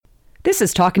This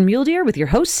is Talkin' Mule Deer with your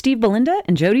hosts Steve Belinda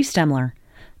and Jody Stemler.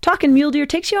 Talkin' Mule Deer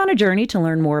takes you on a journey to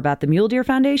learn more about the Mule Deer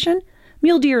Foundation,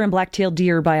 mule deer and black-tailed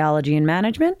deer biology and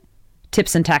management,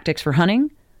 tips and tactics for hunting,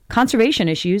 conservation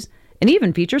issues, and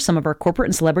even features some of our corporate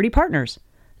and celebrity partners.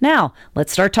 Now,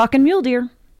 let's start talking mule deer.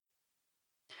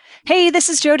 Hey, this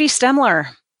is Jody Stemler.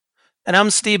 And I'm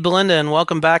Steve Belinda, and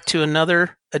welcome back to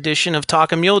another edition of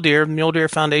Talkin' Mule Deer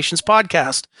Foundation's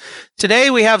podcast. Today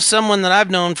we have someone that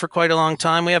I've known for quite a long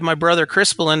time. We have my brother,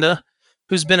 Chris Belinda,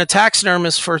 who's been a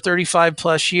taxidermist for 35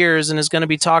 plus years and is going to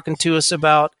be talking to us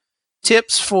about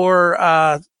tips for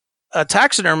a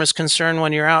taxidermist concern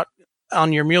when you're out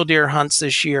on your mule deer hunts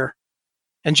this year.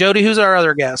 And Jody, who's our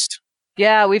other guest?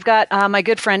 Yeah, we've got my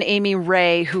good friend Amy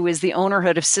Ray, who is the owner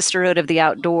of Sisterhood of the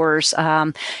Outdoors.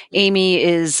 Amy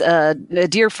is a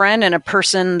dear friend and a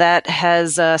person that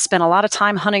has spent a lot of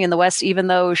time hunting in the West, even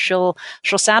though she'll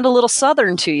sound a little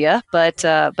Southern to you, but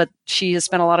she has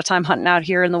spent a lot of time hunting out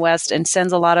here in the West and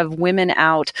sends a lot of women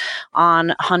out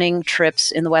on hunting trips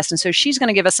in the West. And so she's going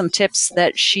to give us some tips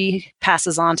that she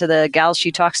passes on to the gals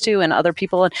she talks to and other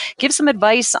people, and give some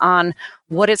advice on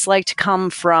what it's like to come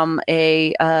from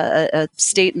a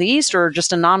state in the East or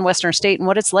just a non-Western state, and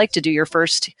what it's like to do your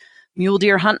first mule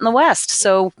deer hunt in the West.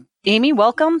 So, Amy,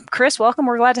 welcome. Chris, welcome.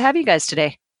 We're glad to have you guys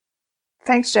today.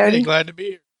 Thanks, Jody. Hey, glad to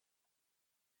be here.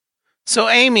 So,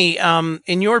 Amy,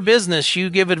 in your business, you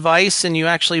give advice and you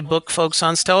actually book folks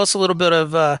on. Tell us a little bit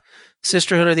of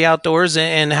Sisterhood of the Outdoors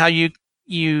and how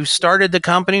you started the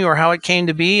company or how it came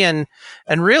to be, and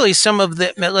really some of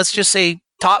the, let's just say,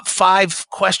 top 5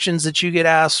 questions that you get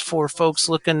asked for folks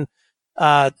looking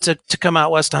to come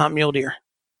out west to hunt mule deer.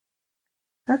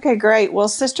 Okay, great. Well,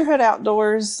 Sisterhood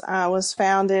Outdoors was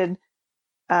founded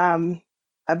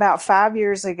about 5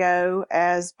 years ago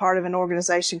as part of an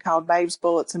organization called Babes,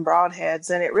 Bullets, and Broadheads.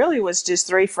 And it really was just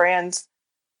 3 friends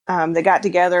that got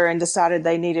together and decided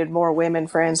they needed more women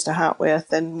friends to hunt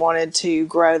with and wanted to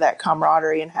grow that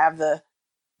camaraderie and have the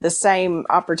same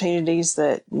opportunities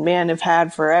that men have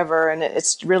had forever. And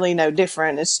it's really no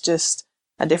different. It's just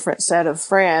a different set of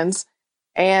friends.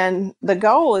 And the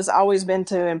goal has always been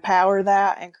to empower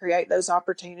that and create those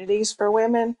opportunities for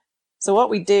women. So what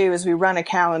we do is we run a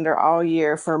calendar all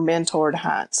year for mentored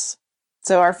hunts.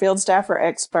 So our field staff are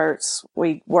experts.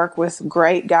 We work with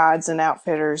great guides and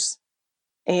outfitters.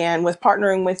 And with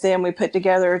partnering with them, we put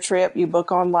together a trip. You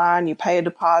book online, you pay a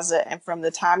deposit. And from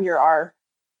the time you're our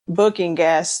booking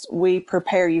guest, we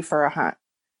prepare you for a hunt.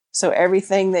 So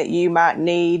everything that you might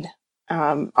need,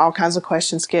 all kinds of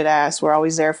questions get asked. We're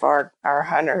always there for our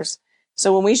hunters.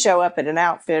 So when we show up at an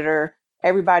outfitter,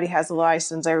 everybody has a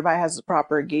license, everybody has the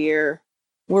proper gear.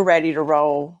 We're ready to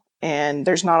roll, and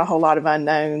there's not a whole lot of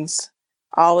unknowns.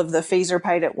 All of the fees are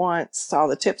paid at once, all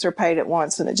the tips are paid at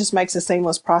once, and it just makes a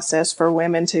seamless process for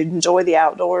women to enjoy the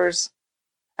outdoors.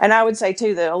 And I would say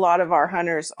too that a lot of our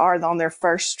hunters are on their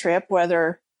first trip,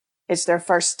 whether it's their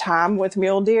first time with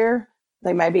mule deer.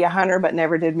 They may be a hunter but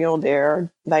never did mule deer,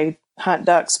 or they hunt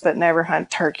ducks but never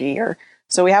hunt turkey.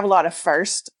 So we have a lot of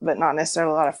first, but not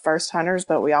necessarily a lot of first hunters,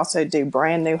 but we also do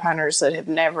brand new hunters that have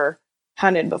never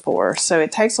hunted before. So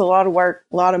it takes a lot of work,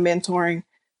 a lot of mentoring,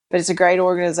 but it's a great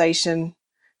organization.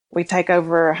 We take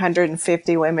over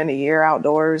 150 women a year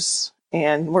outdoors,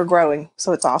 and we're growing,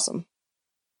 so it's awesome.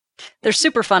 They're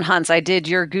super fun hunts. I did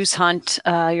your goose hunt.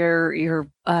 It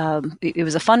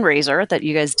was a fundraiser that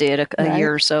you guys did a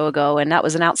year or so ago, and that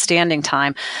was an outstanding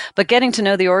time. But getting to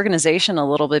know the organization a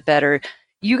little bit better,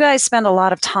 you guys spend a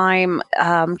lot of time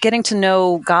getting to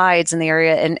know guides in the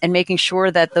area and making sure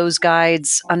that those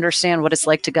guides understand what it's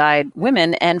like to guide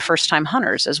women and first-time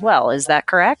hunters as well. Is that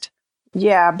correct?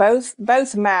 Yeah,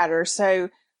 both matter. So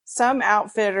some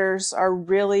outfitters are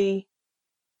really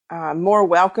more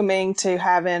welcoming to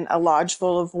having a lodge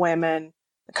full of women.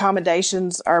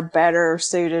 Accommodations are better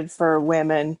suited for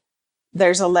women.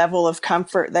 There's a level of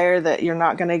comfort there that you're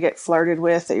not going to get flirted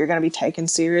with, that you're going to be taken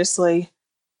seriously.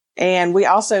 And we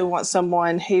also want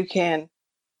someone who can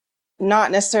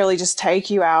not necessarily just take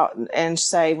you out and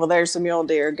say, well, there's a mule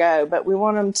deer, go. But we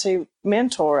want them to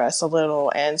mentor us a little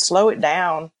and slow it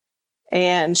down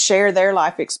and share their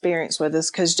life experience with us.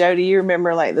 Because, Jody, you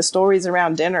remember like the stories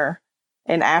around dinner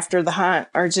and after the hunt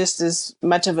are just as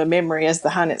much of a memory as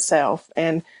the hunt itself.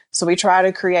 And so we try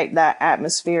to create that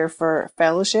atmosphere for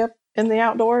fellowship in the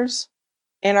outdoors.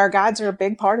 And our guides are a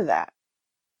big part of that.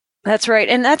 That's right.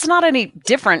 And that's not any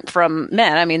different from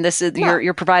men. I mean, this is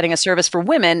you're providing a service for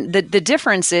women. The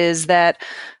difference is that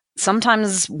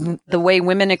sometimes the way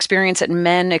women experience it and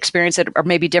men experience it are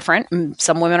maybe different.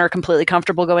 Some women are completely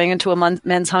comfortable going into a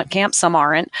men's hunt camp. Some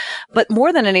aren't. But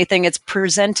more than anything, it's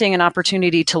presenting an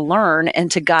opportunity to learn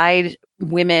and to guide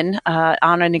women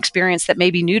on an experience that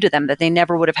may be new to them that they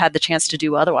never would have had the chance to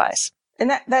do otherwise.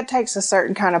 And that takes a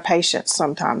certain kind of patience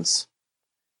sometimes.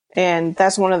 And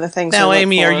that's one of the things. Now,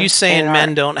 Amy, are you saying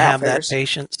men don't have that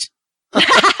patience? No,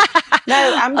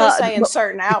 I'm just saying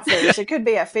certain outfitters. It could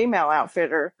be a female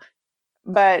outfitter.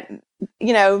 But,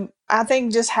 I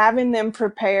think just having them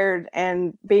prepared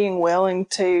and being willing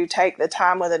to take the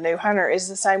time with a new hunter is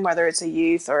the same whether it's a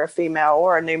youth or a female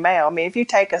or a new male. I mean, if you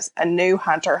take a new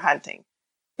hunter hunting,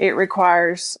 it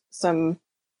requires some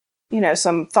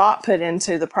thought put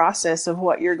into the process of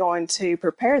what you're going to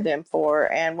prepare them for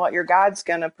and what your guide's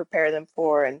going to prepare them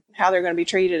for and how they're going to be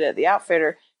treated at the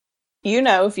outfitter.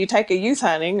 If you take a youth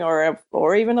hunting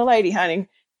or even a lady hunting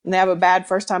and they have a bad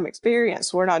first time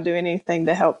experience, we're not doing anything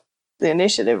to help the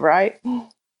initiative, right?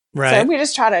 Right. So we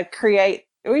just try to create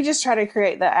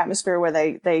the atmosphere where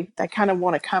they kind of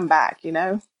want to come back,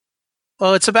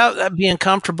 Well, it's about being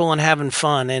comfortable and having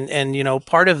fun. And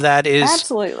part of that is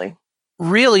absolutely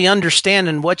really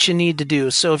understanding what you need to do.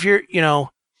 So if you're,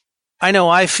 I know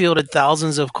I fielded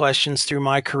thousands of questions through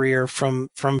my career from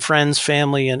friends,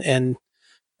 family, and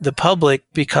the public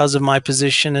because of my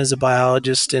position as a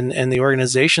biologist and the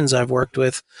organizations I've worked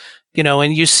with,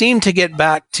 and you seem to get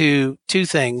back to two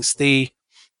things. The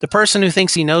person who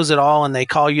thinks he knows it all and they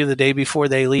call you the day before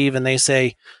they leave and they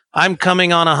say, I'm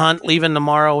coming on a hunt, leaving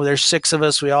tomorrow. There's 6 of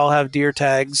us. We all have deer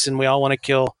tags and we all want to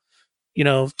kill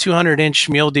 200-inch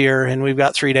mule deer, and we've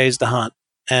got 3 days to hunt.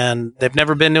 And they've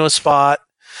never been to a spot.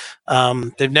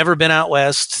 They've never been out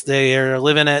west. They are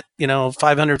living at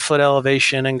 500-foot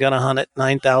elevation and going to hunt at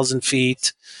 9,000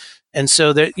 feet. And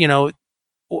so that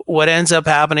what ends up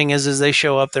happening is they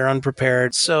show up, they're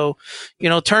unprepared. So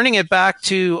turning it back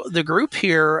to the group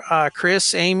here,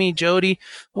 Chris, Amy, Jody,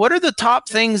 what are the top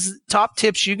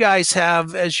tips you guys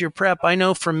have as your prep? I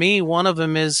know for me, one of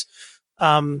them is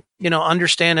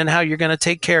understanding how you're going to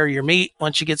take care of your meat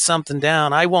once you get something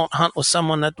down. I won't hunt with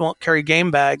someone that won't carry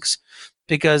game bags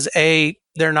because A,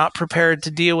 they're not prepared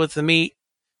to deal with the meat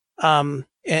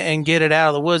and get it out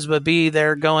of the woods, but B,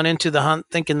 they're going into the hunt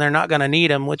thinking they're not going to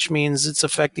need them, which means it's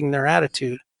affecting their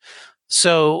attitude.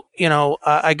 So,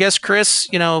 I guess, Chris,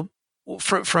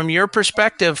 from your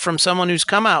perspective, from someone who's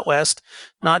come out west,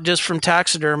 not just from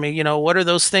taxidermy, what are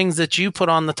those things that you put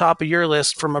on the top of your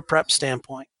list from a prep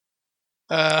standpoint?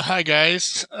 Hi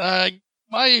guys.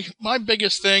 My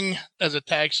biggest thing as a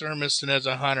taxidermist and as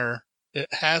a hunter,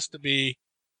 it has to be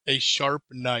a sharp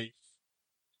knife.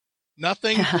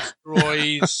 Nothing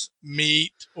destroys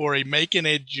meat or making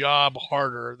a job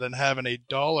harder than having a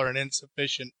dull or an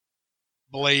insufficient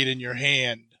blade in your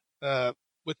hand.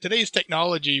 With today's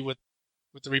technology, with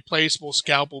the replaceable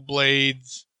scalpel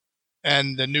blades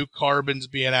and the new carbons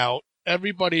being out,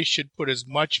 everybody should put as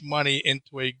much money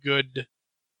into a good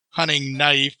hunting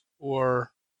knife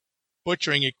or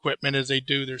butchering equipment as they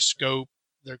do their scope,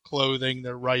 their clothing,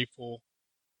 their rifle.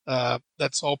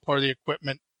 That's all part of the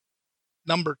equipment.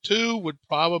 Number 2 would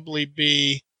probably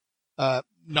be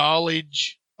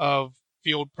knowledge of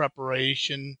field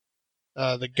preparation,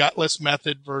 the gutless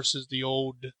method versus the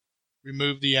old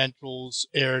remove the entrails,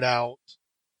 air it out,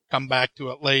 come back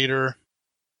to it later.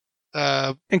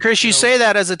 And Chris, you say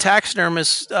that as a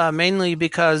taxidermist mainly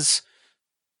because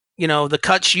the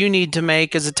cuts you need to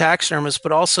make as a taxidermist,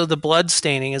 but also the blood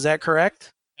staining. Is that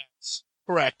correct? That's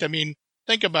correct. I mean,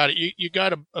 think about it. You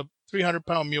got a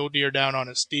 300-pound mule deer down on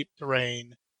a steep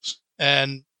terrain,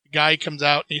 and the guy comes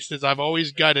out and he says, I've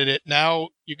always gutted it. Now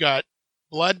you got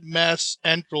blood, mess,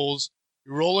 entrails.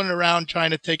 You're rolling around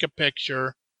trying to take a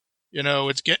picture.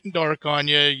 It's getting dark on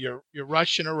you. You're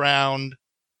rushing around.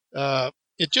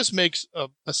 It just makes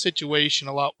a situation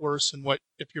a lot worse than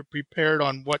if you're prepared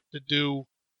on what to do.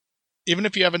 Even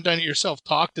if you haven't done it yourself,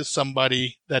 talk to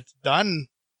somebody that's done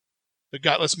the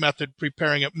gutless method,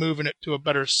 preparing it, moving it to a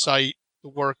better site to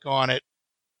work on it.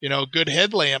 Good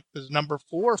headlamp is number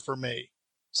 4 for me,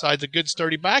 besides a good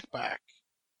sturdy backpack.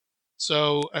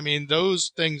 So, I mean,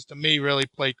 those things to me really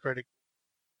play critical.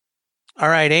 All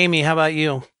right, Amy, how about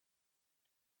you?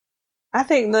 I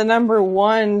think the number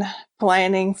 1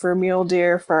 planning for mule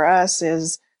deer for us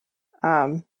is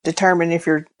determine if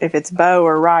it's bow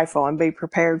or rifle and be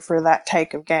prepared for that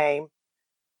take of game.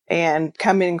 And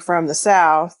coming from the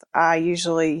South, I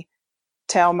usually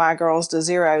tell my girls to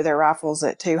zero their rifles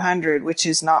at 200, which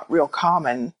is not real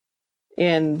common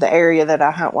in the area that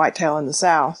I hunt whitetail in the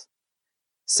South.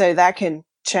 So that can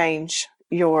change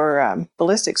your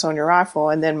ballistics on your rifle.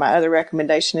 And then my other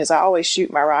recommendation is I always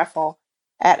shoot my rifle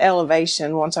at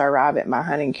elevation once I arrive at my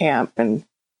hunting camp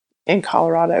in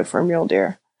Colorado for mule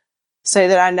deer, so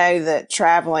that I know that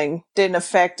traveling didn't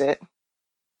affect it.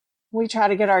 we try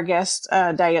to get our guests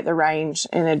a day at the range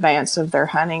in advance of their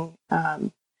hunting.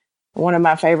 One of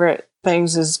my favorite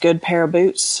things is good pair of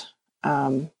boots.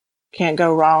 Can't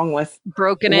go wrong with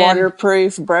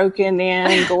waterproof, broken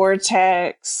in,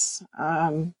 Gore-Tex,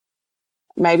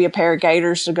 maybe a pair of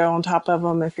gaiters to go on top of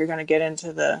them if you're going to get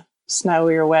into the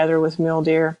snowier weather with mule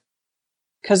deer.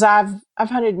 Because I've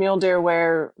hunted mule deer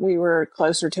where we were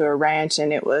closer to a ranch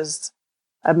and it was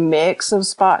a mix of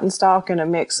spot and stalk and a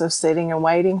mix of sitting and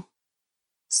waiting.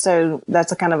 So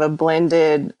that's a kind of a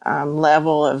blended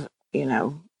level of,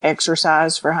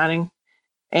 exercise for hunting.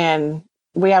 And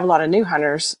we have a lot of new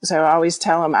hunters. So I always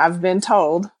tell them, I've been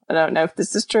told, I don't know if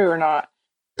this is true or not,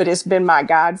 but it's been my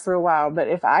guide for a while. But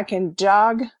if I can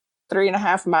jog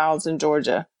 3.5 miles in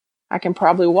Georgia, I can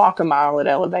probably walk a mile at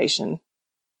elevation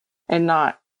and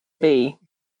not be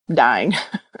dying.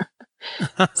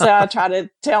 So I try to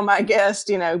tell my guests,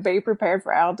 be prepared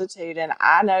for altitude. And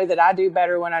I know that I do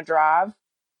better when I drive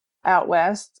out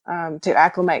west to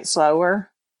acclimate slower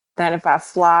than if I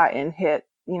fly and hit,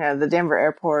 the Denver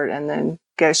airport and then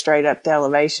go straight up to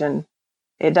elevation.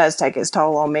 It does take its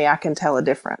toll on me. I can tell a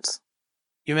difference.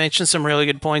 You mentioned some really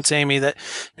good points, Amy, that,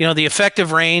 the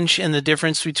effective range and the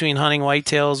difference between hunting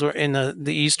whitetails or in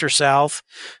the east or south,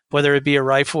 whether it be a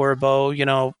rifle or a bow,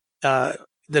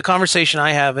 the conversation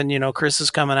I have, and, Chris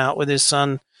is coming out with his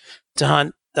son to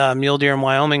hunt mule deer in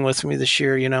Wyoming with me this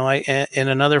year, and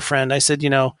another friend, I said,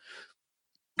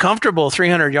 comfortable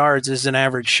 300 yards is an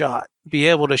average shot. Be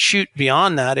able to shoot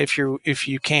beyond that if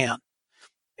you can.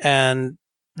 And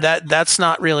that's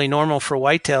not really normal for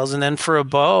whitetails. And then for a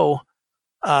bow,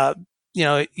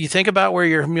 you think about where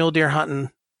you're mule deer hunting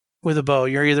with a bow.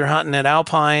 You're either hunting at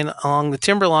alpine along the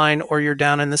timberline or you're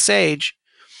down in the sage.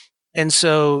 And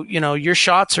so, your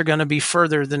shots are going to be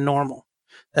further than normal.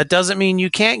 That doesn't mean you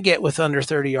can't get with under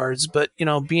 30 yards, but,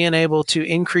 being able to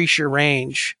increase your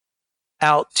range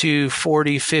out to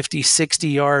 40, 50, 60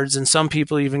 yards, and some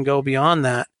people even go beyond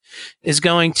that, is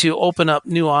going to open up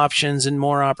new options and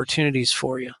more opportunities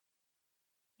for you.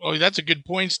 Well, that's a good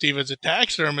point, Steve. As a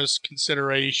taxidermist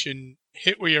consideration,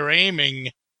 hit where you're aiming,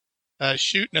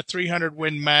 shooting a 300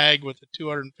 Win Mag with a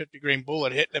 250 grain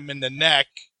bullet, hitting them in the neck,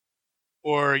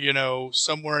 or,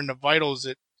 somewhere in the vitals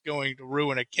that going to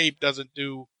ruin a cape doesn't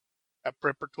do a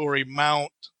preparatory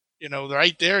mount.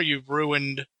 Right there, you've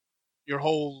ruined your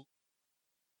whole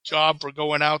job for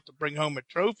going out to bring home a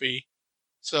trophy.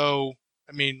 So,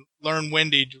 learn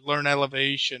windage, learn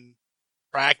elevation,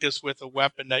 practice with a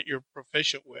weapon that you're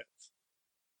proficient with.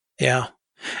 Yeah.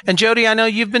 And Jody, I know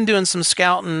you've been doing some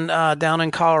scouting down in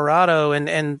Colorado,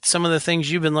 and some of the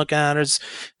things you've been looking at is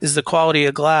the quality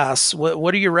of glass.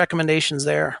 What are your recommendations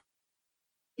there?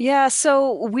 Yeah,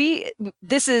 so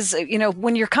this is,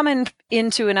 when you're coming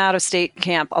into an out-of-state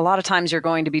camp, a lot of times you're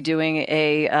going to be doing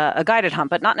a guided hunt,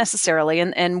 but not necessarily.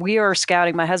 And we are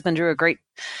scouting. My husband drew a great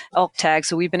elk tag,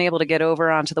 so we've been able to get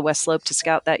over onto the West Slope to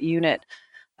scout that unit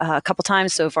a couple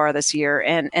times so far this year.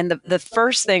 And the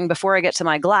first thing before I get to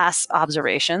my glass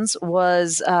observations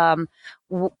was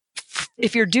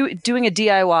if you're doing a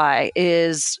DIY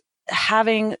is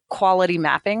having quality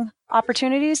mapping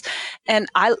opportunities. And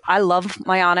I love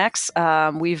my Onyx.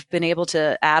 We've been able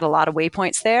to add a lot of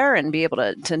waypoints there and be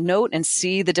able to note and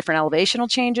see the different elevational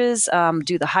changes,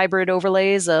 do the hybrid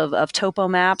overlays of topo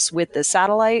maps with the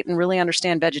satellite and really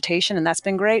understand vegetation. And that's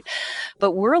been great.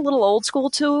 But we're a little old school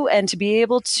too. And to be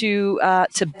able to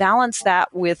balance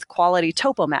that with quality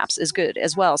topo maps is good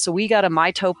as well. So we got a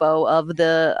My Topo of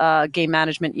the game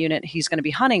management unit he's going to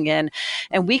be hunting in,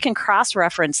 and we can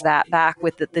cross-reference that back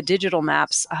with the digital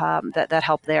maps that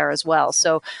help there as well.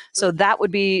 So that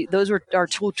would be, those are our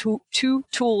two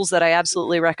tools that I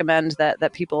absolutely recommend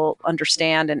that people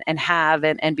understand and have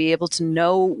and be able to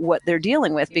know what they're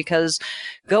dealing with, because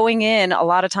going in, a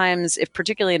lot of times, if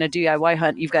particularly in a DIY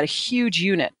hunt, you've got a huge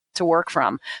unit to work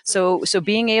from. So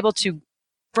being able to,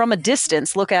 from a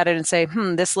distance, look at it and say,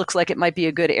 this looks like it might be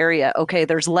a good area. Okay,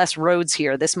 there's less roads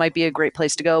here. This might be a great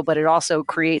place to go, but it also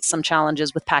creates some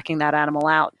challenges with packing that animal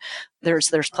out. There's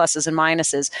pluses and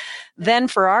minuses. Then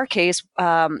for our case,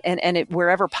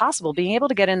 wherever possible, being able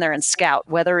to get in there and scout,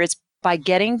 whether it's by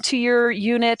getting to your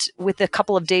unit with a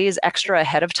couple of days extra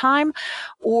ahead of time,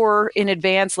 or in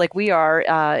advance, like we are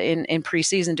in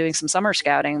preseason doing some summer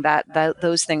scouting, that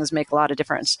those things make a lot of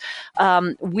difference.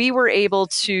 We were able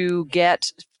to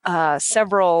get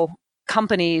several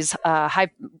companies,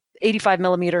 85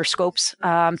 millimeter scopes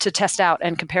to test out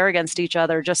and compare against each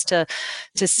other, just to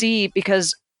see,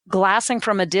 because glassing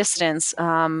from a distance,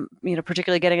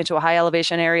 particularly getting into a high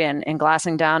elevation area and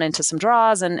glassing down into some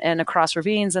draws and across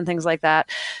ravines and things like that,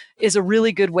 is a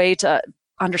really good way to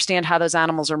understand how those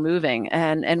animals are moving.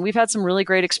 And we've had some really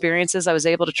great experiences. I was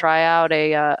able to try out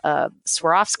a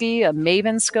Swarovski, a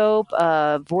Maven scope,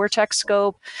 a Vortex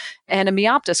scope, and a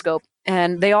Meopta scope.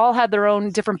 And they all had their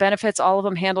own different benefits. All of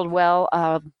them handled well.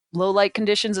 Low light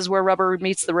conditions is where rubber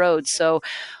meets the road. So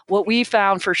what we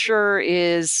found for sure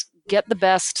is get the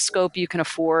best scope you can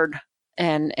afford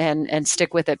and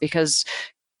stick with it, because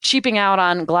cheaping out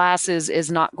on glasses is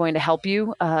not going to help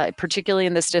you, particularly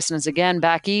in this distance. Again,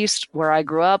 back east, where I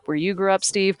grew up, where you grew up,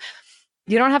 Steve,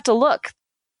 you don't have to look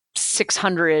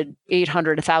 600,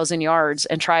 800, 1,000 yards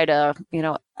and try to,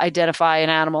 identify an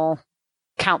animal,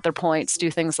 count their points, do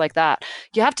things like that.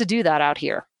 You have to do that out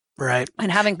here. Right.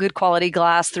 And having good quality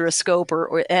glass through a scope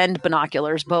and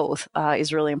binoculars, both,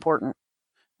 is really important.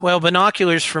 Well,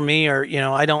 binoculars for me are,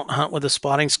 I don't hunt with a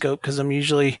spotting scope because I'm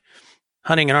usually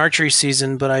hunting an archery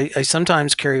season, but I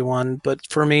sometimes carry one. But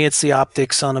for me, it's the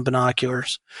optics on the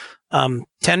binoculars. 10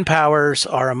 powers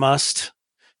are a must,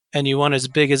 and you want as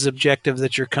big as objective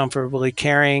that you're comfortably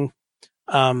carrying.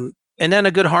 And then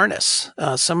a good harness.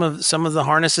 Some of the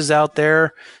harnesses out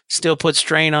there still put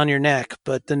strain on your neck,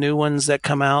 but the new ones that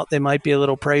come out, they might be a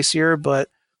little pricier, but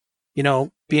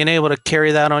being able to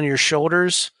carry that on your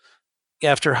shoulders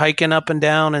after hiking up and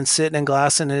down and sitting and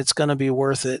glassing, it's going to be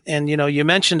worth it. And, you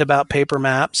mentioned about paper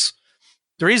maps.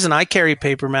 The reason I carry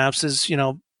paper maps is,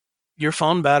 your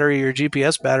phone battery, your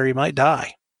GPS battery might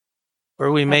die,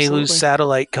 or we may lose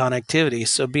satellite connectivity.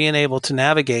 So being able to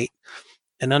navigate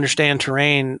and understand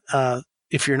terrain,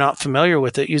 if you're not familiar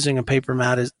with it, using a paper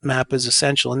map is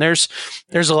essential. And there's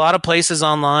a lot of places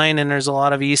online, and there's a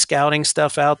lot of e-scouting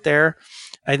stuff out there.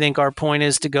 I think our point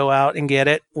is to go out and get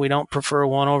it. We don't prefer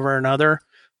one over another.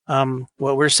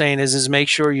 What we're saying is make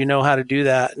sure you know how to do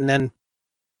that. And then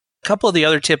a couple of the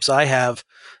other tips I have,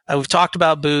 we've talked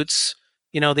about boots.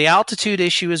 The altitude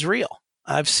issue is real.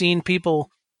 I've seen people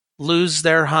lose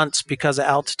their hunts because of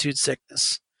altitude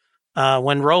sickness.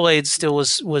 When Rolaids still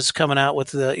was coming out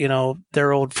with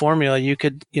their old formula, you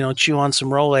could chew on some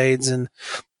Rolaids, and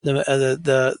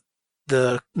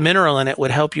the mineral in it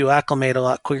would help you acclimate a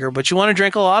lot quicker. But you want to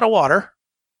drink a lot of water.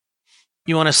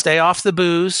 You want to stay off the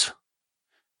booze,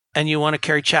 and you want to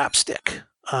carry chapstick.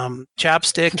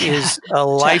 Chapstick is a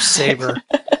lifesaver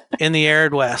in the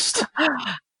arid West.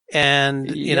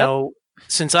 And,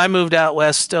 since I moved out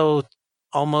West,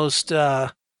 almost,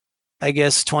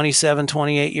 27,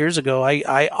 28 years ago,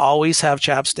 I always have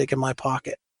chapstick in my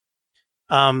pocket.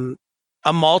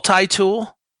 A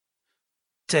multi-tool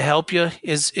to help you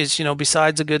is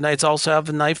besides a good knife, it's also have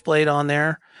a knife blade on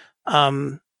there.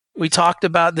 We talked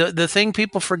about the thing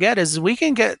people forget is we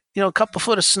can get, a couple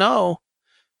foot of snow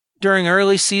during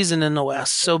early season in the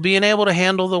West. So being able to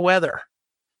handle the weather,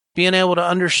 being able to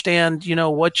understand,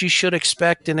 what you should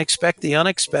expect and expect the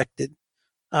unexpected,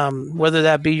 whether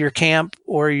that be your camp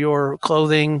or your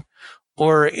clothing,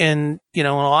 or in a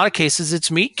lot of cases,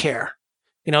 it's meat care.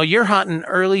 You're hunting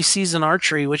early season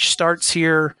archery, which starts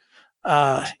here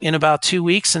in about 2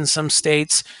 weeks in some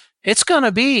states. It's going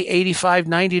to be 85,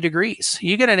 90 degrees.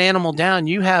 You get an animal down,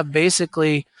 you have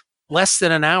basically less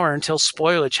than an hour until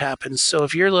spoilage happens. So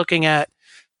if you're looking at,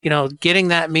 getting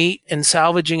that meat and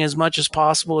salvaging as much as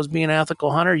possible as being an ethical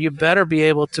hunter, you better be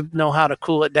able to know how to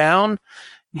cool it down,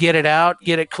 get it out,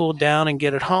 get it cooled down, and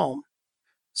get it home.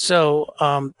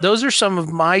 So those are some of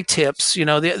my tips.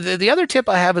 The other tip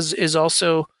I have is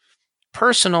also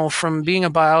personal from being a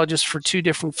biologist for 2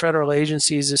 different federal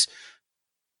agencies is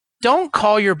don't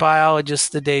call your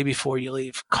biologist the day before you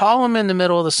leave. Call him in the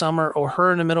middle of the summer or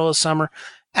her in the middle of the summer.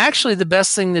 Actually, the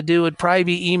best thing to do would probably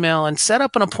be email and set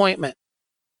up an appointment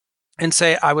and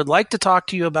say, I would like to talk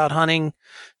to you about hunting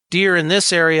deer in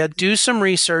this area. Do some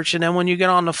research. And then when you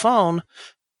get on the phone,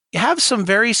 you have some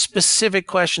very specific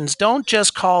questions. Don't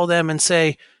just call them and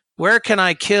say, where can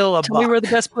I kill a buck? Tell me where the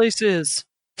best place is.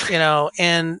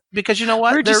 And because you know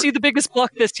what? Where'd you see the biggest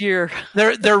buck this year?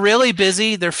 They're really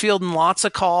busy. They're fielding lots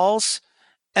of calls,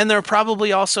 and they're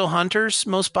probably also hunters.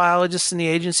 Most biologists in the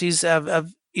agencies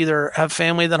have either have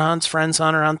family that hunts, friends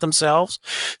hunt, or hunt themselves.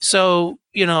 So,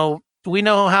 we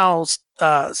know how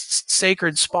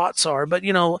sacred spots are, but,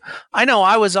 I know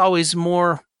I was always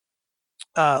more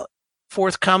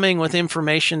forthcoming with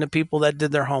information to people that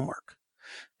did their homework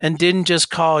and didn't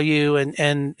just call you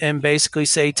and basically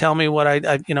say, tell me what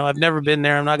I've never been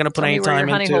there. I'm not going to put any time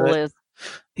into it.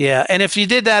 Yeah. And if you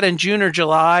did that in June or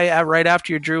July, right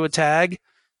after you drew a tag,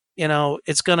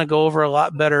 it's going to go over a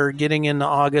lot better getting into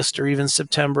August or even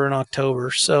September and October.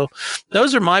 So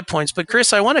those are my points. But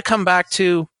Chris, I want to come back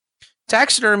to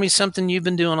taxidermy, something you've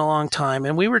been doing a long time.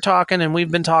 And we've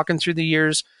been talking through the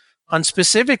years on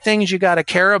specific things you got to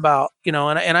care about,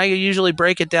 and I usually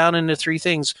break it down into 3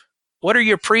 things. what are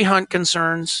your pre-hunt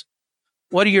concerns?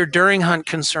 What are your during hunt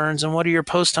concerns? And what are your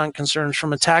post-hunt concerns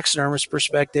from a taxidermist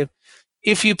perspective?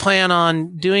 If you plan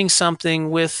on doing something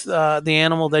with the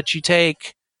animal that you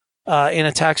take in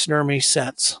a taxidermy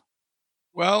sense.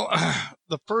 Well,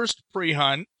 the first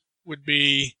pre-hunt would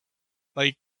be,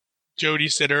 like Jody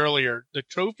said earlier, the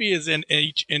trophy is in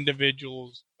each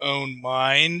individual's own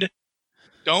mind.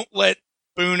 Don't let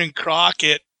Boone and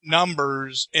Crockett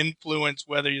numbers influence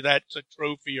whether that's a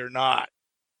trophy or not.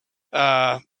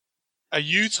 A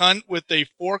youth hunt with a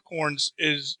fork horns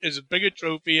is as big a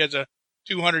trophy as a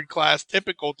 200 class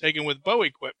typical taken with bow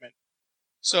equipment.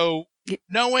 So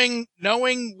knowing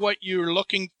what you're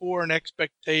looking for and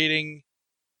expecting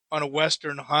on a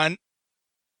Western hunt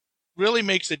really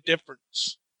makes a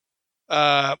difference.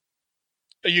 Are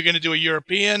you going to do a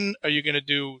European? Are you going to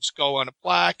do skull on a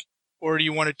plaque? Or do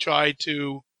you want to try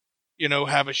to,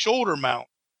 have a shoulder mount?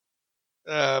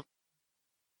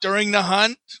 During the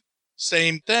hunt,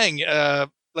 same thing.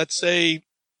 Let's say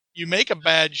you make a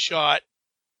bad shot,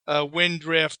 wind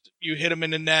drift, you hit him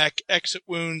in the neck, exit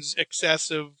wounds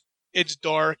excessive, it's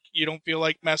dark, you don't feel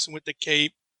like messing with the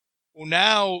cape. Well,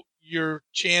 now your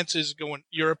chances going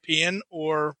European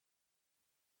or,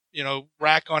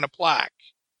 rack on a plaque.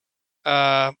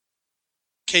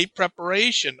 Cape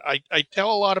preparation. I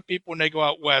tell a lot of people when they go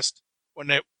out west, when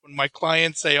my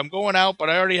clients say, I'm going out, but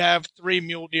I already have 3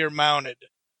 mule deer mounted.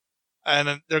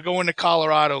 And they're going to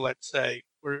Colorado, let's say,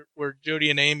 where Jody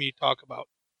and Amy talk about.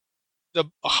 The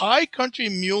high country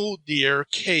mule deer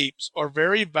capes are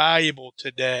very valuable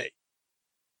today.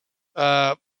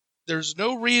 There's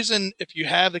no reason, if you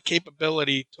have the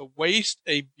capability, to waste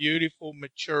a beautiful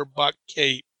mature buck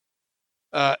cape.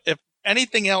 If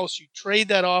anything else, you trade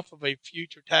that off of a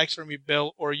future taxidermy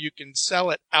bill, or you can sell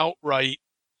it outright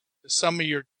to some of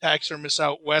your taxidermists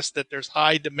out west that there's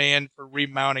high demand for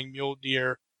remounting mule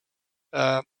deer.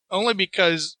 Only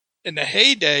because in the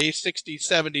heyday, 60s,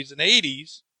 70s, and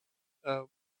 80s,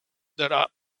 that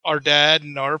our dad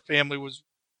and our family was,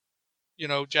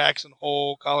 Jackson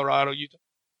Hole, Colorado, Utah.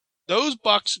 Those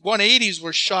bucks, 180s,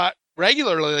 were shot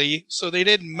regularly, so they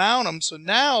didn't mount them. So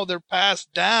now they're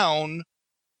passed down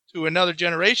to another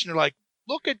generation. They're like,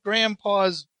 look at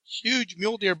Grandpa's huge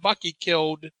mule deer buck he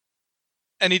killed,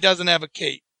 and he doesn't have a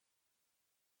cape.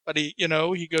 But he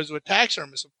goes to a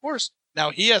taxidermist. Of course,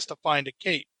 now he has to find a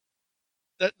cape.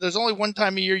 There's only one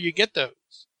time a year you get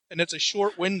those, and it's a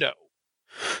short window.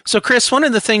 So, Chris, one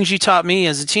of the things you taught me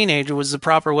as a teenager was the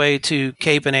proper way to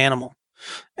cape an animal.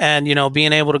 And,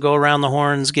 being able to go around the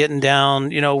horns, getting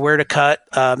down, where to cut,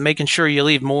 making sure you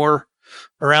leave more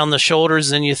around the shoulders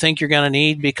than you think you're going to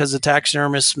need, because the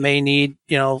taxidermist may need,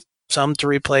 some to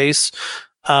replace.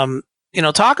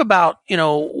 Talk about,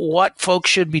 what folks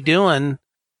should be doing,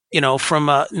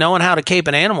 from knowing how to cape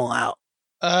an animal out.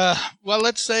 Well,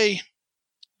 let's say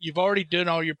you've already done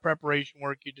all your preparation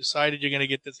work. You decided you're going to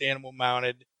get this animal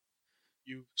mounted.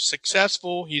 You're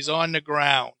successful. He's on the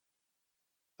ground.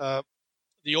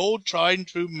 The old tried and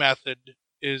true method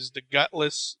is the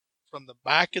gutless from the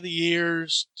back of the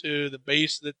ears to the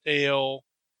base of the tail.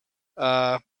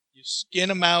 You skin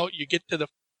them out. You get to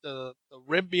the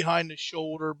rib behind the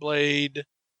shoulder blade,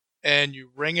 and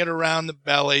you ring it around the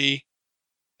belly,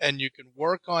 and you can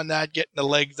work on that, getting the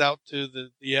legs out to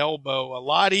the elbow a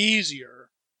lot easier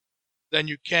than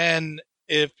you can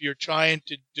if you're trying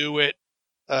to do it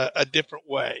a different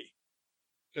way.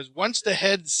 Because once the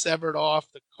head's severed off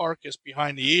the carcass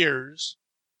behind the ears,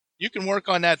 you can work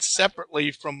on that separately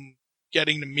from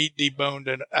getting the meat deboned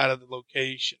out of the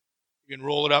location. You can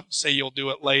roll it up and say you'll do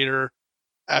it later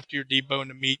after you debone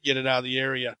the meat, get it out of the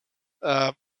area.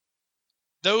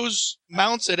 Those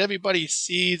mounts that everybody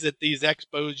sees at these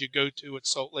expos you go to at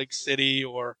Salt Lake City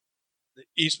or the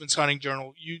Eastman's Hunting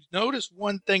Journal, you notice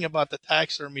one thing about the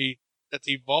taxidermy that's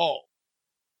evolved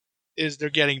is they're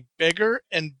getting bigger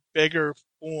and bigger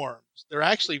forms. They're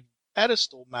actually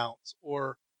pedestal mounts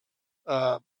or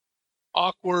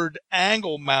awkward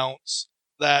angle mounts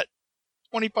that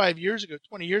 20 years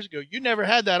ago, you never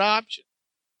had that option.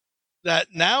 That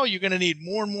now you're going to need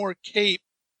more and more cape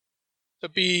to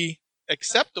be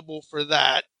acceptable for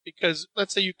that, because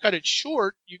let's say you cut it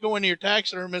short, you go into your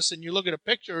taxidermist and you look at a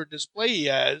picture or display he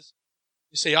has,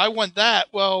 you say, I want that.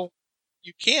 Well,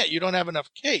 you can't. You don't have enough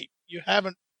cape. You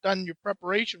haven't done your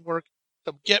preparation work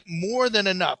to get more than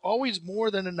enough, always more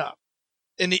than enough.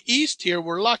 In the East here,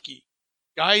 we're lucky.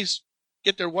 Guys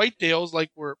get their whitetails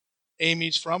like where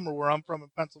Amy's from or where I'm from in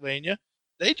Pennsylvania.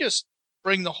 They just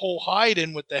bring the whole hide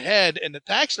in with the head, and the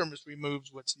taxidermist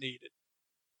removes what's needed.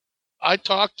 I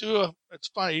talked to it's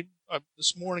funny,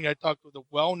 this morning I talked with a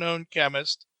well-known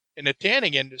chemist in the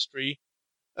tanning industry.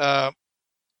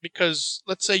 because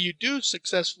let's say you do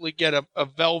successfully get a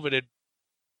velveted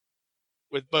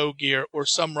with bow gear, or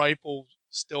some rifles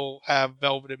still have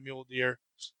velveted mule deer,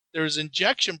 there's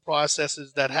injection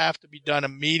processes that have to be done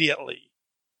immediately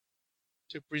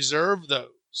to preserve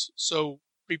those. So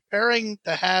preparing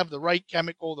to have the right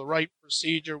chemical, the right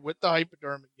procedure with the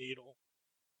hypodermic needle,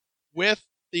 with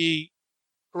the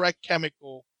correct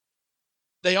chemical,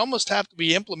 they almost have to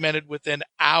be implemented within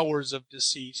hours of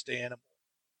deceased animal.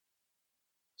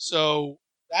 So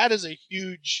that is a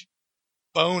huge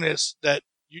bonus that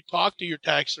you talk to your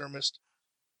taxidermist.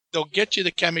 They'll get you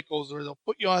the chemicals, or they'll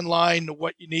put you online to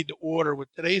what you need to order.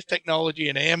 With today's technology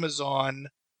and Amazon,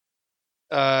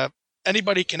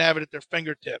 anybody can have it at their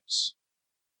fingertips.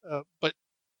 But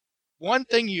one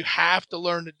thing you have to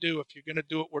learn to do if you're going to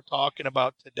do what we're talking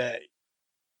about today,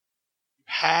 you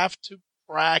have to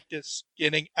practice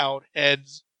getting out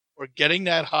heads or getting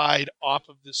that hide off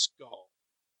of the skull.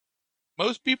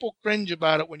 Most people cringe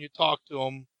about it when you talk to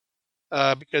them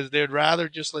because they'd rather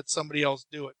just let somebody else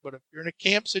do it. But if you're in a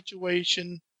camp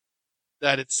situation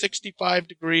that it's 65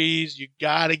 degrees, you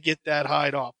got to get that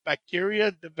hide off.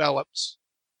 Bacteria develops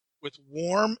with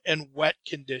warm and wet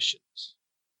conditions.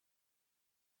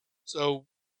 So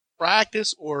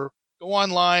practice, or go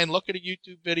online, look at a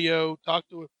YouTube video, talk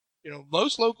to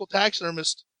most local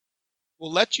taxidermists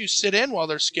will let you sit in while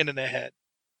they're skinning a head.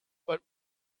 But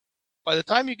by the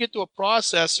time you get to a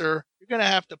processor, you're going to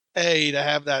have to pay to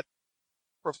have that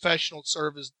professional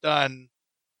service done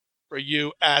for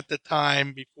you at the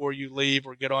time before you leave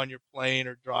or get on your plane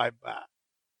or drive back.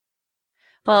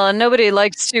 Well, and nobody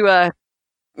likes to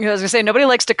I was going to say, nobody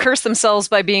likes to curse themselves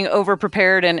by being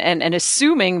over-prepared and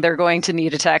assuming they're going to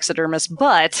need a taxidermist,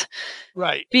 but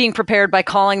right, being prepared by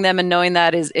calling them and knowing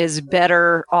that is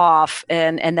better off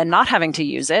and then not having to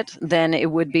use it than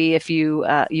it would be if you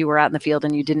were out in the field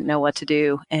and you didn't know what to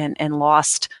do and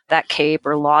lost that cape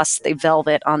or lost the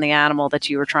velvet on the animal that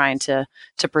you were trying to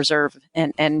preserve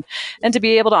and to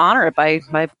be able to honor it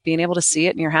by being able to see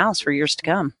it in your house for years to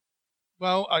come.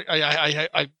 Well,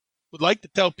 I would like to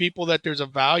tell people that there's a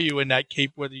value in that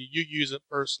cape, whether you use it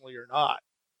personally or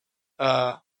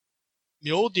not.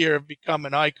 Mule deer have become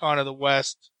an icon of the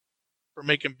West for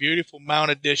making beautiful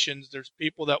mount additions. There's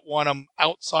people that want them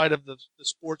outside of the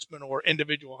sportsman or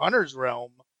individual hunter's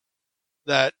realm,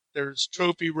 that there's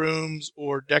trophy rooms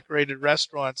or decorated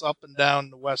restaurants up and down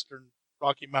the western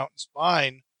Rocky Mountain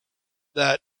spine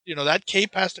that, that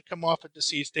cape has to come off a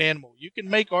deceased animal. You can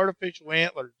make artificial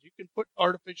antlers. You can put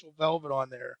artificial velvet on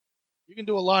there. You can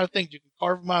do a lot of things. You can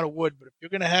carve them out of wood, but if you're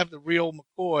going to have the real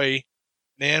McCoy,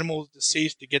 the animal is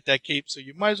deceased to get that cape, so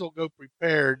you might as well go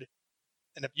prepared.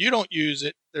 And if you don't use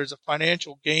it, there's a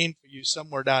financial gain for you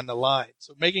somewhere down the line.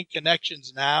 So making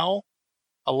connections now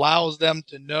allows them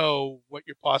to know what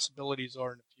your possibilities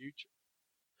are in the future.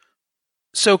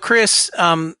 So, Chris,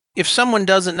 if someone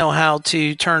doesn't know how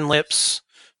to turn lips,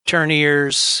 turn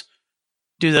ears,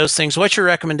 do those things, what's your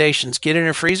recommendations? Get in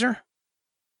a freezer?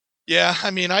 Yeah,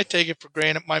 I take it for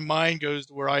granted. My mind goes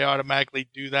to where I automatically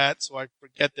do that, so I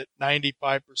forget that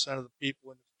 95% of the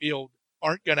people in the field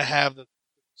aren't going to have the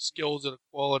skills or the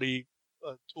quality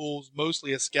tools,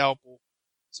 mostly a scalpel.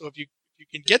 So if you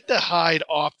can get the hide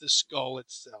off the skull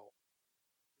itself,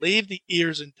 leave the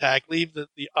ears intact, leave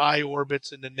the eye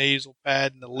orbits and the nasal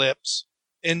pad and the lips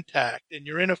intact, and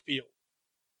you're in a field.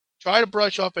 Try to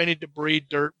brush off any debris,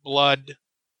 dirt, blood.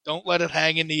 Don't let it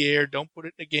hang in the air. Don't put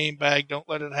it in a game bag. Don't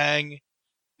let it hang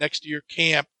next to your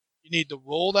camp. You need to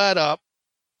roll that up,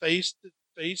 face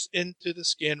into the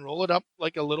skin, roll it up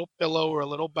like a little pillow or a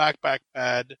little backpack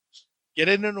pad. Get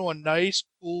it into a nice,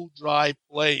 cool, dry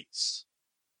place.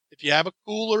 If you have a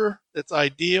cooler, that's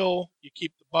ideal. You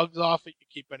keep the bugs off it. You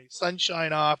keep any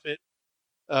sunshine off it.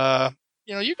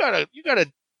 You got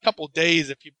a couple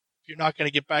days if you're not going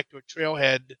to get back to a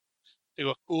trailhead, to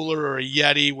a cooler or a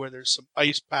Yeti where there's some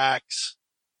ice packs.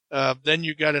 Then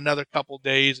you got another couple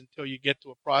days until you get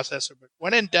to a processor. But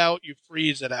when in doubt, you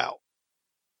freeze it out.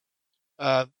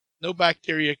 No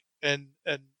bacteria and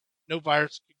no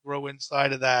virus can grow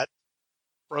inside of that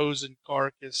frozen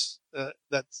carcass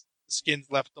that's the skin's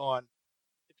left on.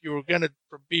 If you were going to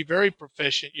be very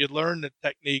proficient, you'd learn the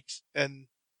techniques and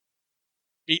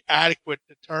be adequate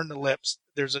to turn the lips.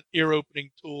 There's an ear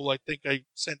opening tool I think I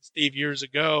sent Steve years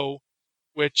ago,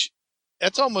 which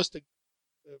that's almost a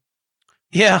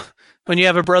yeah. When you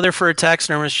have a brother for a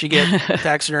taxidermist, you get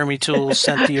taxidermy tools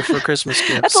sent to you for Christmas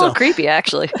gifts. That's a little creepy,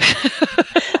 actually.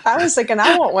 I was thinking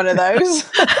I want one of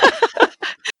those.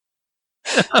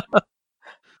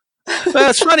 Well,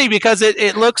 it's funny because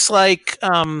it looks like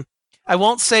I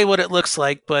won't say what it looks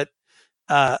like, but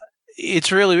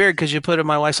it's really weird because you put it,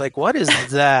 my wife's like, what is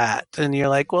that? And you're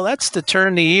like, well, that's to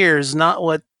turn the ears, not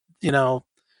what,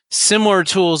 similar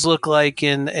tools look like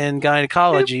in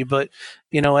gynecology. But,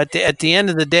 at the end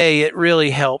of the day, it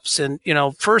really helps. And,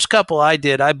 first couple I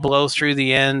blow through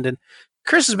the end, and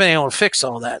Chris has been able to fix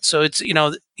all that. So it's,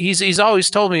 he's always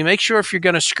told me, make sure if you're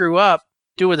going to screw up,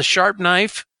 do it with a sharp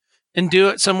knife and do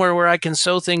it somewhere where I can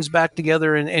sew things back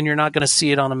together and you're not going to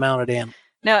see it on a mounted animal.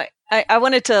 Now, I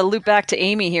wanted to loop back to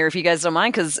Amy here, if you guys don't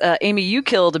mind, because Amy, you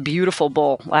killed a beautiful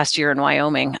bull last year in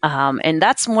Wyoming, and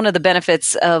that's one of the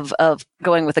benefits of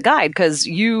going with a guide, because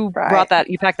you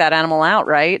you packed that animal out,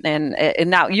 right? And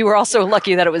now you were also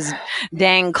lucky that it was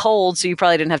dang cold, so you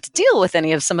probably didn't have to deal with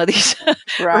any of some of these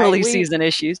early season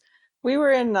issues. We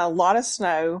were in a lot of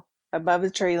snow above the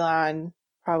tree line,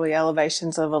 probably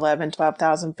elevations of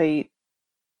 12,000 feet,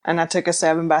 and I took a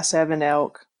 7x7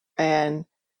 elk, and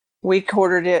we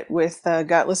quartered it with the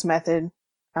gutless method.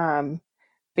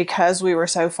 Because we were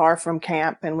so far from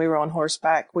camp and we were on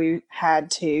horseback, we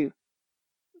had to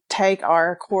take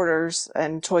our quarters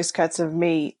and choice cuts of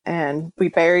meat and we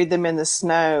buried them in the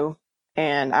snow.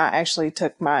 And I actually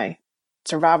took my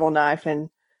survival knife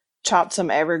and chopped some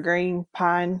evergreen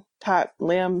pine type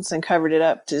limbs and covered it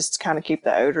up just to kind of keep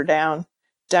the odor down.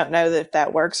 Don't know if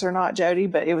that works or not, Jody,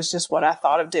 but it was just what I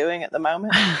thought of doing at the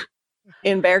moment.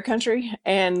 In bear country,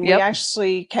 and we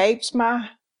actually caped my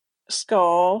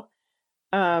skull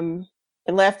and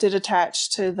left it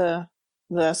attached to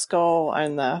the skull,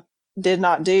 and did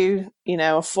not do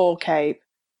a full cape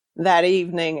that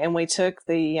evening. And we took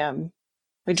we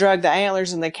drug the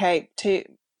antlers and the cape.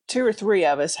 Two or three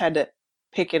of us had to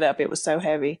pick it up. It was so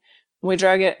heavy. We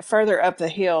drug it further up the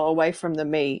hill away from the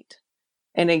meat,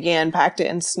 and again packed it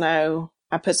in snow.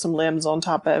 I put some limbs on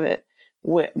top of it.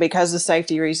 Because of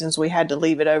safety reasons, we had to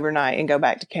leave it overnight and go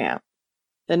back to camp.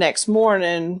 The next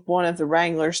morning, one of the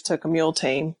wranglers took a mule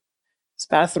team. It's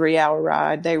about a 3-hour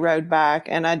ride. They rode back,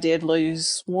 and I did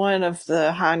lose one of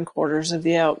the hindquarters of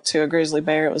the elk to a grizzly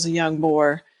bear. It was a young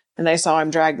boar, and they saw him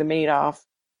drag the meat off.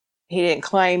 He didn't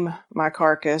claim my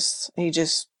carcass. He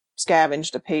just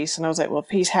scavenged a piece, and I was like, well, if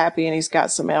he's happy and he's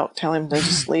got some elk, tell him to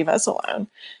just leave us alone.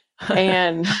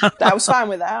 And I was fine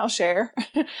with that. I'll share.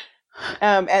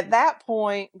 At that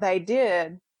point, they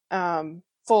did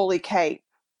fully cape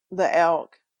the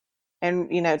elk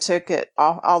and, took it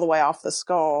all the way off the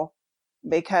skull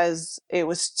because it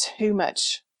was too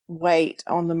much weight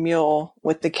on the mule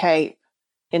with the cape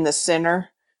in the center.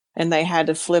 And they had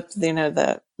to flip,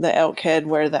 the elk head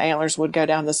where the antlers would go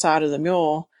down the side of the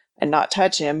mule and not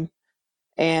touch him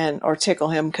or tickle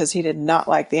him because he did not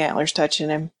like the antlers touching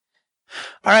him.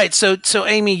 All right. So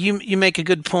Amy, you make a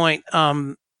good point.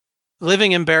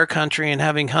 Living in bear country and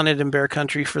having hunted in bear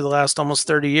country for the last almost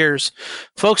 30 years,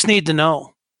 folks need to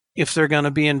know if they're going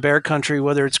to be in bear country,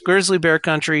 whether it's grizzly bear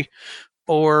country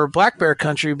or black bear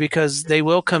country, because they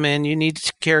will come in. You need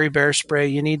to carry bear spray.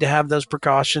 You need to have those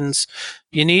precautions.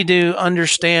 You need to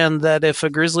understand that if a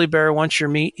grizzly bear wants your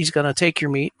meat, he's going to take your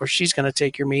meat or she's going to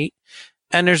take your meat.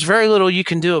 And there's very little you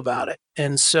can do about it.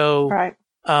 And so,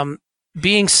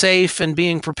 being safe and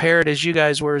being prepared as you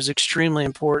guys were is extremely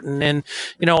important. And,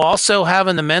 also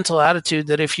having the mental attitude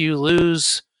that if you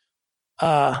lose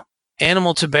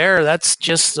animal to bear, that's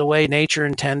just the way nature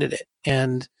intended it.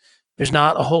 And there's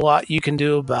not a whole lot you can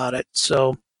do about it.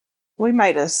 So we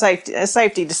made a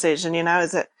safety decision,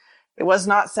 is that it was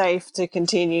not safe to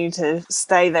continue to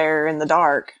stay there in the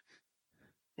dark.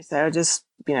 So I just,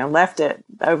 left it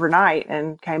overnight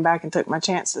and came back and took my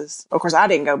chances. Of course, I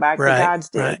didn't go back. The guides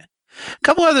did. Right. A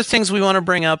couple other things we want to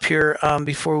bring up here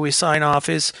before we sign off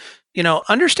is,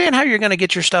 understand how you're going to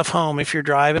get your stuff home if you're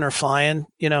driving or flying.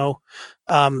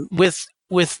 With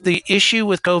the issue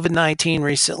with COVID-19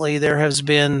 recently, there has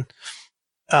been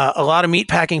a lot of meat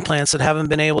packing plants that haven't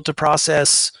been able to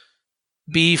process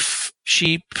beef,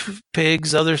 sheep,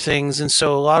 pigs, other things. And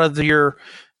so a lot of your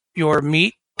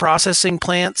meat processing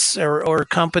plants or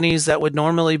companies that would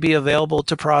normally be available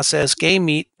to process game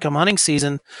meat come hunting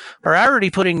season are already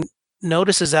putting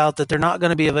notices out that they're not going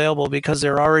to be available because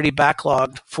they're already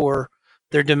backlogged for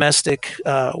their domestic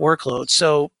workload.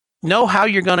 So know how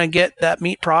you're going to get that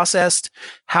meat processed,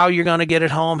 how you're going to get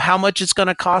it home, how much it's going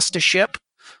to cost to ship.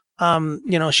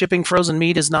 Shipping frozen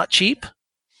meat is not cheap.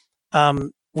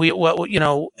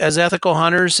 As ethical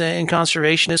hunters and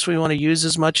conservationists, we want to use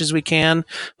as much as we can,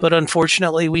 but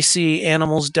unfortunately we see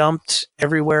animals dumped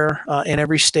everywhere in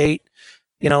every state.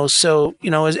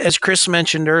 As Chris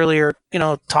mentioned earlier,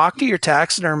 talk to your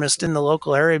taxidermist in the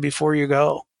local area before you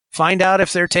go. Find out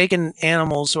if they're taking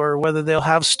animals or whether they'll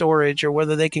have storage or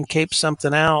whether they can cape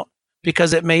something out,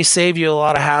 because it may save you a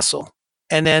lot of hassle.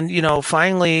 And then,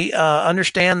 finally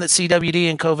understand that CWD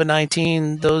and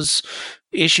COVID-19, those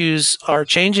issues are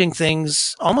changing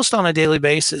things almost on a daily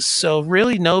basis. So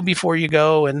really know before you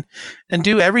go and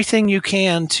do everything you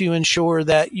can to ensure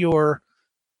that you're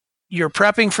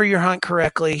prepping for your hunt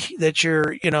correctly, that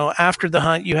you're, after the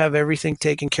hunt, you have everything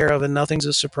taken care of and nothing's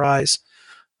a surprise.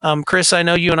 Chris, I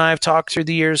know you and I have talked through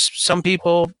the years. Some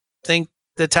people think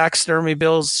the taxidermy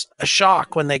bill's a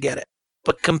shock when they get it.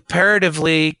 But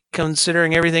comparatively,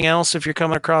 considering everything else, if you're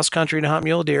coming across country to hunt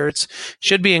mule deer, it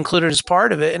should be included as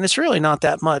part of it. And it's really not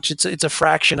that much. It's a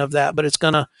fraction of that, but it's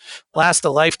going to last a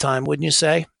lifetime, wouldn't you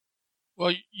say?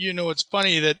 Well, it's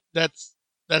funny that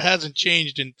hasn't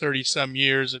changed in 30 some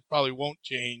years. It probably won't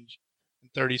change in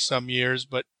 30 some years.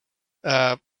 But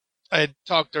I had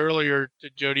talked earlier to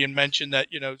Jody and mentioned that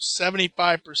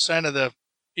 75% of the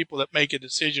people that make a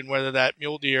decision whether that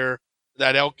mule deer,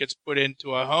 that elk gets put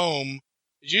into a home,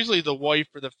 is usually the wife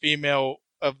or the female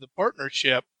of the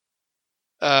partnership.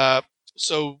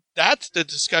 So that's the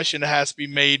discussion that has to be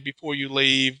made before you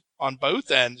leave on both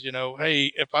ends.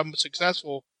 Hey, if I'm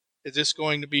successful, is this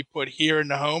going to be put here in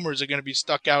the home, or is it going to be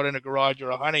stuck out in a garage or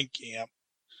a hunting camp?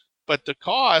 But the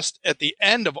cost at the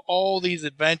end of all these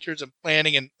adventures and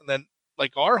planning, and then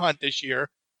like our hunt this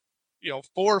year, 4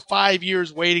 or 5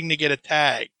 years waiting to get a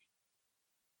tag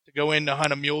to go in to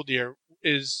hunt a mule deer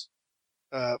is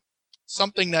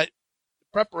something that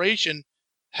preparation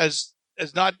has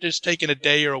not just taken a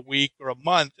day or a week or a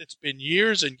month. It's been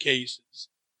years in cases.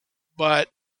 But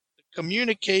the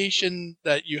communication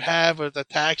that you have with a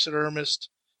taxidermist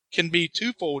can be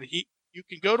twofold. You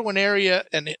can go to an area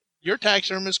and your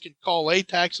taxidermist can call a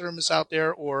taxidermist out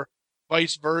there, or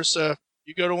vice versa.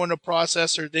 You go to a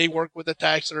processor, they work with a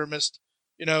taxidermist.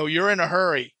 You're in a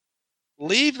hurry.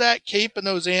 Leave that cape and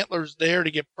those antlers there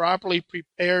to get properly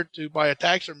prepared by a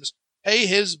taxidermist. Pay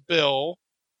his bill,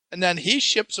 and then he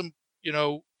ships them,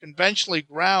 conventionally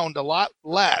ground a lot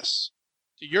less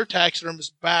to your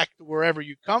taxidermist back to wherever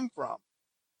you come from.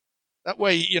 That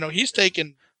way, he's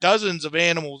taking dozens of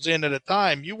animals in at a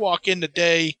time. You walk in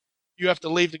today, you have to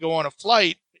leave to go on a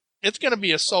flight. It's going to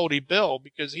be a salty bill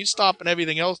because he's stopping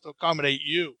everything else to accommodate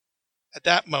you at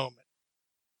that moment.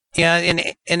 Yeah,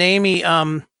 and Amy,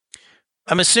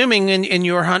 I'm assuming in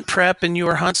your hunt prep and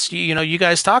your hunts, you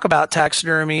guys talk about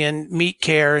taxidermy and meat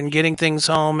care and getting things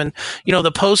home and,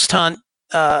 the post-hunt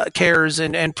cares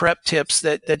and prep tips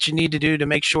that you need to do to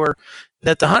make sure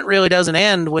that the hunt really doesn't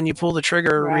end when you pull the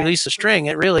trigger or release the string.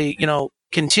 It really,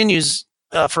 continues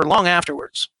for long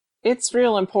afterwards. It's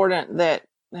real important that,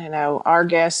 our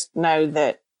guests know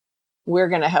that we're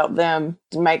going to help them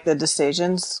to make the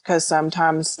decisions, because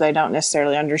sometimes they don't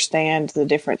necessarily understand the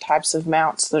different types of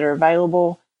mounts that are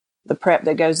available, the prep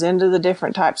that goes into the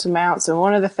different types of mounts. And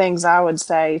one of the things I would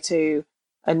say to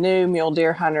a new mule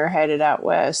deer hunter headed out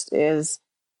west is,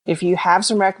 if you have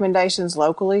some recommendations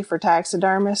locally for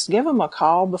taxidermists, give them a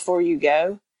call before you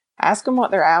go. Ask them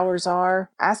what their hours are.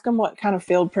 Ask them what kind of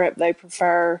field prep they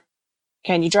prefer.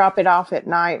 Can you drop it off at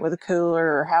night with a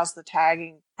cooler, or how's the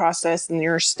tagging process in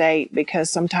your state?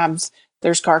 Because sometimes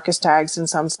there's carcass tags in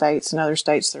some states, in other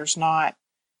states there's not.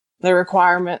 The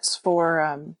requirements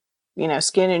for,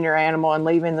 skinning your animal and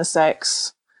leaving the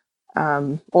sex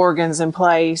organs in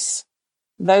place,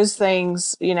 those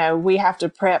things, we have to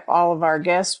prep all of our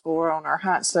guests for on our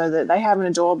hunts so that they have an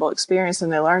enjoyable experience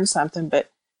and they learn something. But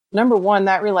number one,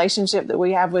 that relationship that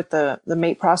we have with the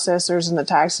meat processors and the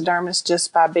taxidermists,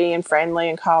 just by being friendly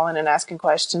and calling and asking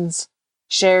questions,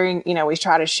 sharing, we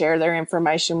try to share their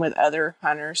information with other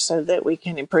hunters so that we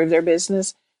can improve their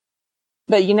business.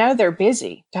 But, they're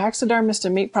busy. Taxidermists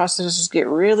and meat processors get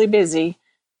really busy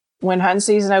when hunting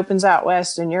season opens out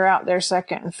west and you're out there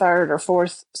second and third or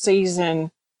fourth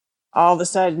season. All of a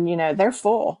sudden, they're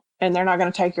full and they're not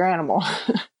going to take your animal.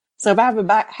 So have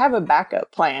a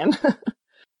backup plan.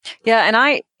 Yeah,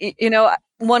 and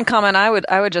one comment I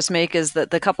would just make is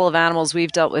that the couple of animals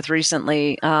we've dealt with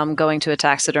recently, going to a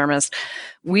taxidermist,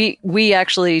 we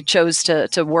actually chose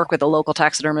to work with a local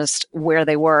taxidermist where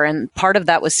they were, and part of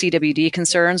that was CWD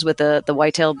concerns with the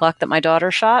white-tailed buck that my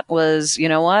daughter shot. Was, I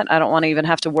don't want to even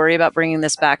have to worry about bringing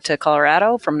this back to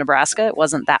Colorado from Nebraska. It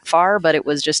wasn't that far, but it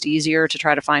was just easier to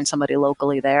try to find somebody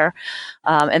locally there.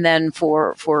 And then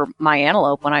for my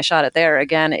antelope, when I shot it there,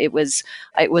 again, it was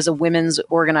a women's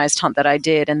organized hunt that I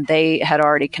did, and they had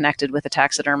already connected with a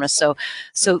taxidermist. So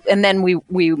and then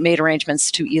we made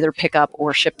arrangements to either pick up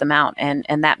or ship them out, and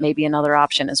that may be another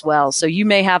option as well. So you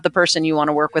may have the person you want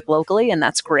to work with locally, and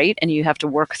that's great, and you have to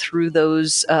work through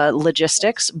those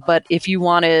logistics. But if you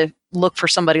want to look for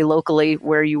somebody locally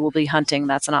where you will be hunting,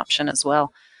 that's an option as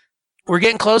well. we're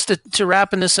getting close to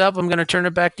wrapping this up. I'm going to turn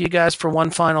it back to you guys for one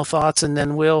final thoughts, and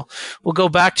then we'll go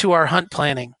back to our hunt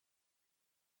planning.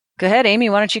 Go ahead, Amy.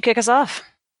 Why don't you kick us off?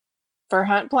 For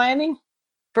hunt planning?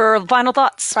 For final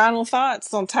thoughts. Final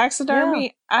thoughts on taxidermy?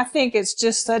 Yeah. I think it's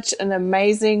just such an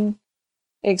amazing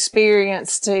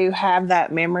experience to have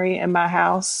that memory in my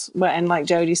house. And like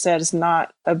Jody said, it's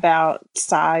not about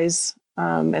size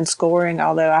and scoring,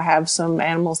 although I have some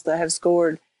animals that have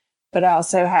scored. But I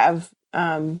also have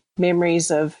memories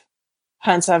of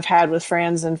hunts I've had with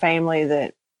friends and family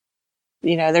that,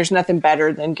 you know, there's nothing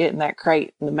better than getting that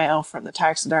crate in the mail from the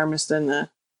taxidermist and the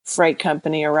freight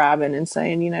company arriving and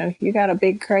saying, you know, you got a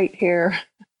big crate here,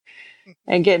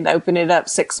 and getting to open it up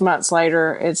 6 months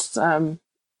later. It's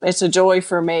a joy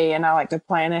for me, and I like to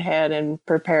plan ahead and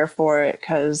prepare for it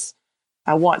because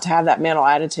I want to have that mental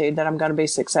attitude that I'm going to be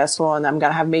successful and I'm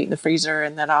going to have meat in the freezer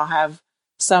and that I'll have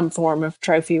some form of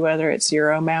trophy, whether it's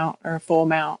 0 mount or full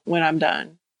mount when I'm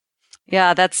done.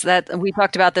 Yeah, that's that. We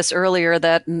talked about this earlier,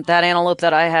 that antelope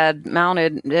that I had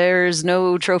mounted, there's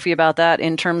no trophy about that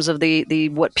in terms of the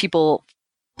what people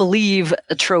believe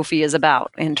a trophy is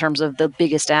about in terms of the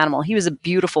biggest animal. He was a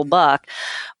beautiful buck,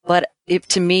 but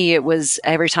to me, it was,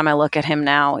 every time I look at him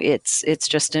now, it's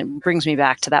just, it brings me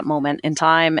back to that moment in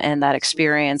time and that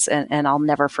experience, and I'll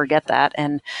never forget that.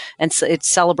 And so it's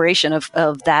celebration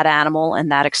of that animal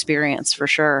and that experience for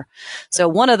sure. So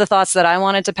one of the thoughts that I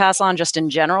wanted to pass on just in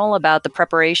general about the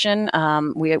preparation,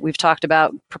 we've talked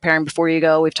about preparing before you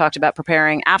go. We've talked about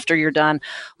preparing after you're done.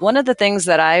 One of the things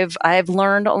that I've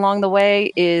learned along the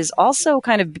way is also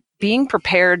kind of being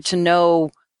prepared to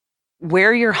know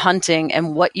where you're hunting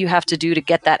and what you have to do to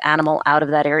get that animal out of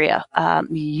that area.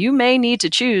 You may need to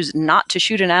choose not to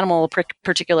shoot an animal in a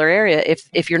particular area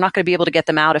if you're not going to be able to get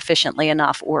them out efficiently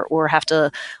enough, or have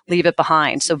to leave it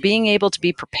behind. So being able to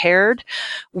be prepared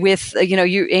with,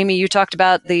 Amy, you talked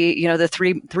about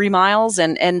the 3 miles,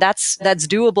 and that's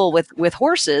doable with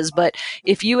horses. But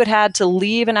if you had to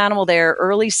leave an animal there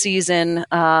early season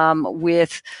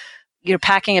with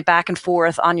packing it back and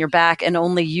forth on your back and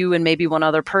only you and maybe one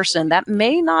other person, that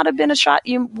may not have been a shot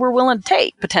you were willing to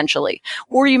take potentially,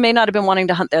 or you may not have been wanting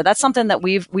to hunt there. That's something that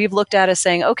we've looked at as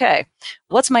saying, okay,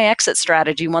 what's my exit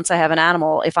strategy once I have an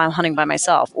animal if I'm hunting by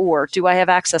myself? Or do I have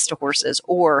access to horses?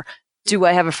 Or do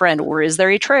I have a friend? Or is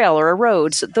there a trail or a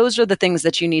road? So those are the things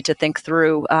that you need to think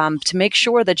through to make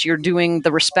sure that you're doing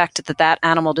the respect that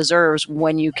animal deserves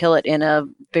when you kill it in a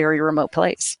very remote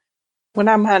place. When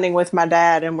I'm hunting with my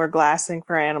dad and we're glassing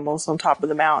for animals on top of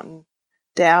the mountain,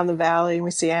 down the valley, and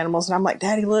we see animals, and I'm like,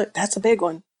 Daddy, look, that's a big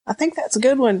one. I think that's a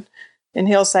good one. And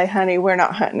he'll say, honey, we're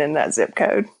not hunting in that zip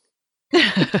code.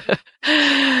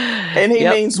 And he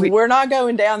means we're not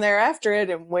going down there after it,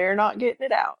 and we're not getting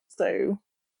it out.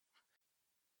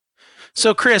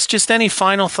 So Chris, just any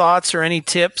final thoughts or any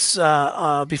tips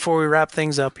before we wrap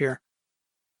things up here?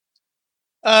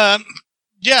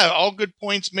 Yeah, all good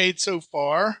points made so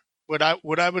far.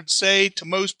 What I would say to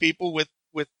most people with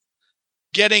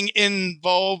getting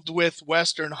involved with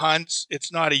Western hunts,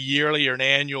 it's not a yearly or an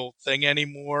annual thing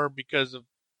anymore because of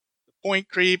the point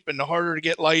creep and the harder to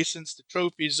get licensed, the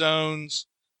trophy zones.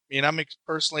 I mean, I'm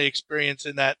personally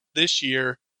experiencing that this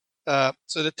year.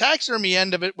 So the taxidermy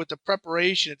end of it with the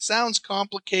preparation, it sounds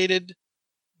complicated,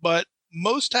 but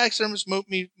most taxidermists,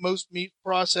 most meat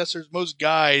processors, most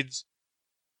guides,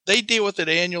 they deal with it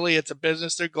annually. It's a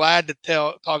business. They're glad to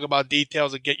talk about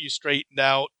details and get you straightened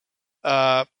out.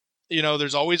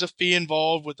 There's always a fee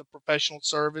involved with the professional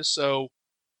service, so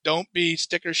don't be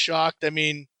sticker shocked. I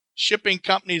mean, shipping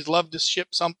companies love to ship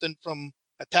something from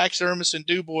a taxidermist in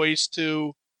DuBois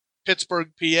to Pittsburgh,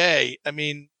 PA. I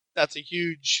mean, that's a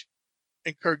huge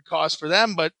incurred cost for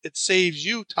them, but it saves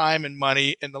you time and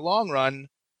money in the long run.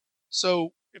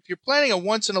 So if you're planning a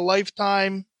once in a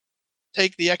lifetime,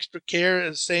 take the extra care,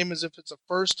 the same as if it's a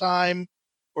first time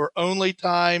or only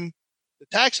time. The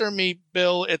taxidermy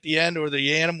bill at the end, or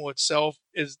the animal itself,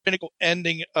 is the pinnacle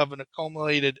ending of an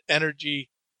accumulated energy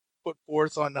put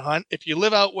forth on the hunt. If you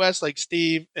live out west like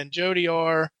Steve and Jody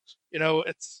are,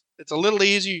 it's a little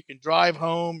easier. You can drive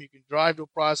home, you can drive to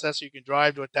a processor, you can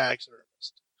drive to a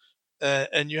taxidermist,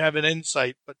 and you have an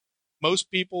insight. But most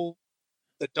people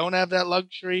that don't have that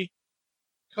luxury,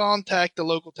 contact the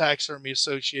local taxidermy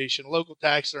association, local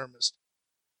taxidermist,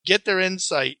 get their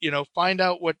insight, find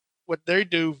out what they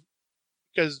do,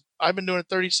 because I've been doing it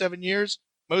 37 years.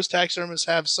 Most taxidermists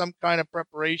have some kind of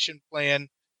preparation plan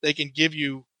they can give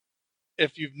you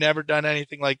if you've never done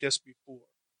anything like this before.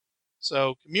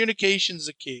 So communication is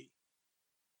the key.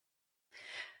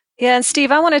 Yeah, and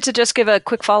Steve, I wanted to just give a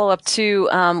quick follow-up too.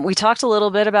 We talked a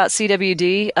little bit about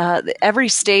CWD. Every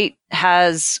state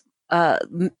has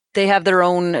they have their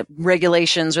own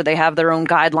regulations or they have their own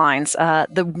guidelines.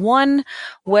 The one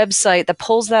website that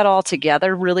pulls that all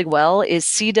together really well is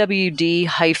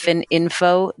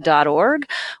cwd-info.org,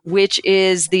 which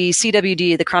is the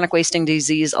CWD, the Chronic Wasting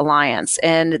Disease Alliance.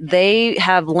 And they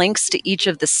have links to each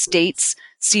of the states'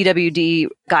 CWD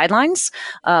guidelines,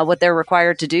 what they're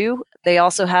required to do. They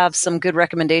also have some good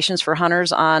recommendations for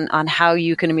hunters on how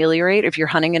you can ameliorate if you're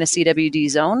hunting in a CWD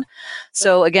zone.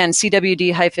 So again,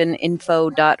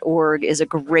 cwd-info.org is a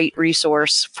great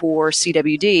resource for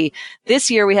CWD.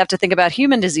 This year, we have to think about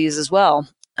human disease as well.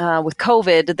 With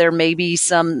COVID, there may be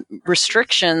some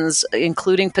restrictions,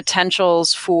 including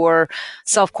potentials for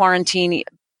self-quarantine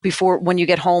before when you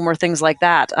get home or things like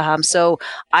that. So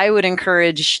I would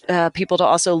encourage people to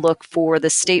also look for the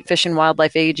State Fish and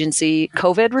Wildlife Agency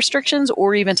COVID restrictions,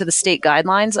 or even to the state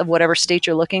guidelines of whatever state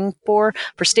you're looking for.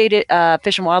 For state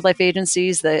Fish and Wildlife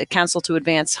Agencies, the Council to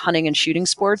Advance Hunting and Shooting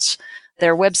Sports,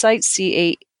 their website,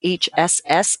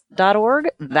 CAHSS.org.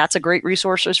 That's a great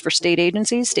resource for state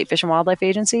agencies, state fish and wildlife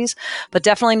agencies. But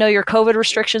definitely know your COVID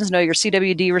restrictions, know your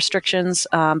CWD restrictions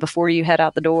before you head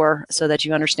out the door, so that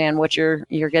you understand what you're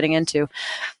getting into.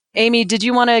 Amy, did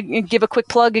you want to give a quick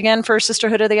plug again for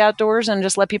Sisterhood of the Outdoors and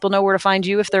just let people know where to find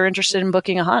you if they're interested in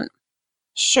booking a hunt?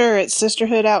 Sure, it's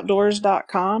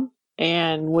sisterhoodoutdoors.com.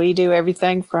 And we do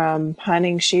everything from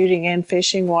hunting, shooting, and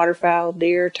fishing, waterfowl,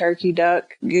 deer, turkey,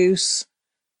 duck, goose,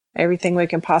 everything we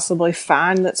can possibly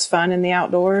find that's fun in the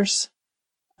outdoors.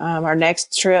 Our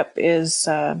next trip is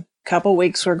a couple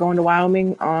weeks. We're going to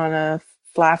Wyoming on a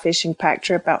fly fishing pack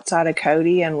trip outside of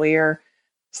Cody, and we are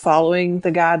following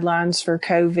the guidelines for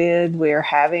COVID. We are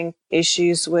having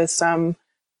issues with some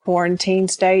quarantine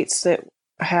states that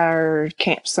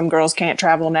some girls can't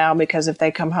travel now because if they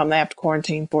come home, they have to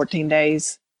quarantine 14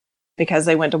 days because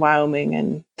they went to Wyoming,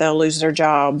 and they'll lose their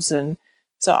jobs. And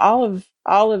so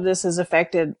all of this has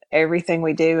affected everything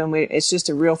we do, and it's just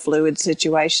a real fluid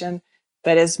situation.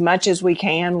 But as much as we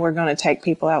can, we're going to take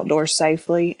people outdoors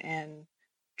safely and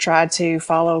try to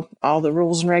follow all the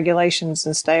rules and regulations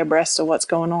and stay abreast of what's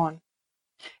going on.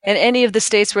 And any of the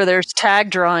states where there's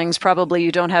tag drawings, probably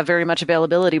you don't have very much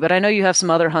availability, but I know you have some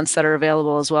other hunts that are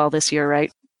available as well this year,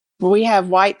 right? We have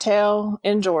whitetail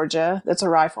in Georgia. That's a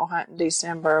rifle hunt in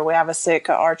December. We have a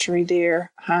Sitka archery deer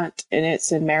hunt, and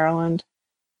it's in Maryland.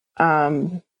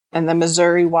 And the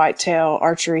Missouri whitetail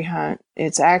archery hunt,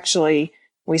 it's actually,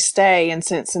 we stay in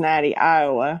Cincinnati,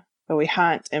 Iowa, but we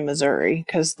hunt in Missouri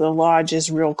because the lodge is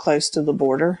real close to the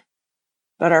border.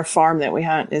 But our farm that we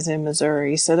hunt is in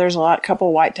Missouri. So there's a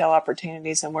couple whitetail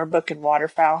opportunities, and we're booking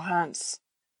waterfowl hunts.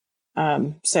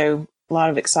 So a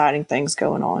lot of exciting things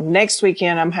going on. Next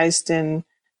weekend, I'm hosting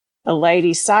a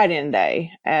ladies' sight-in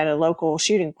day at a local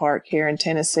shooting park here in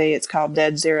Tennessee. It's called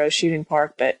Dead Zero Shooting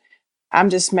Park, but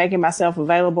I'm just making myself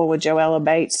available with Joella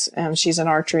Bates. She's an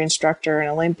archery instructor and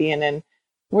Olympian, and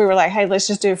we were like, hey, let's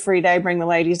just do a free day, bring the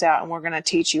ladies out, and we're going to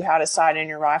teach you how to sight in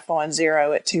your rifle and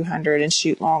zero at 200 and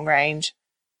shoot long range.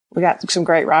 We got some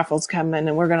great rifles coming,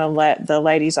 and we're going to let the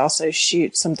ladies also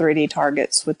shoot some 3D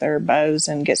targets with their bows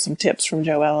and get some tips from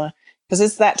Joella. Because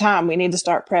it's that time we need to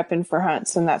start prepping for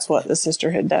hunts, and that's what the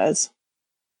Sisterhood does.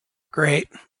 Great.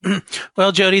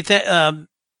 Well, Jody,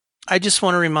 I just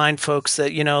want to remind folks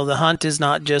that, the hunt is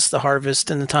not just the harvest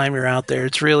and the time you're out there.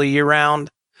 It's really year-round.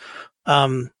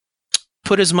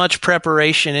 Put as much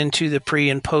preparation into the pre-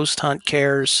 and post-hunt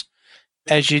cares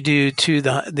as you do to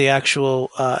the actual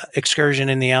excursion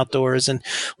in the outdoors. And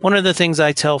one of the things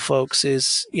I tell folks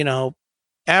is,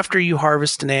 after you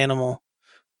harvest an animal,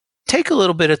 take a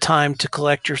little bit of time to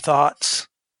collect your thoughts.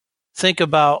 Think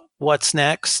about what's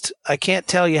next. I can't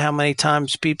tell you how many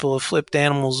times people have flipped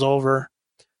animals over,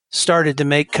 started to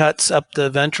make cuts up the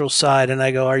ventral side, and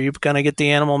I go, are you going to get the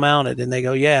animal mounted? And they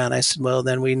go, yeah. And I said, well,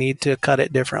 then we need to cut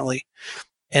it differently.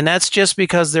 And that's just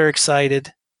because they're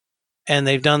excited and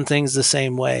they've done things the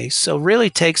same way. So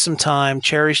really take some time,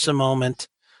 cherish the moment,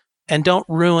 and don't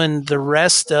ruin the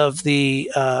rest of the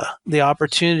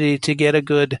opportunity to get a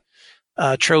good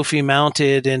trophy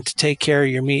mounted and to take care of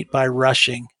your meat by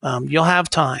rushing. You'll have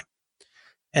time.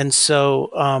 And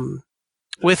so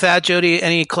with that, Jody,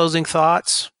 any closing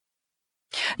thoughts?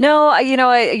 No,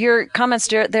 your comments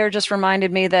there just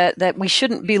reminded me that we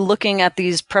shouldn't be looking at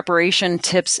these preparation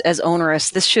tips as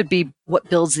onerous. This should be what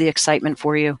builds the excitement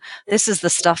for you. This is the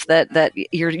stuff that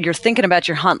you're thinking about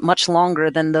your hunt much longer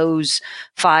than those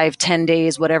 5-10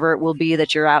 days, whatever it will be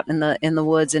that you're out in the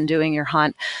woods and doing your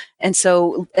hunt. And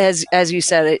so, as you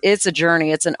said, it's a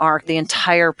journey, it's an arc. The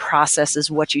entire process is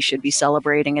what you should be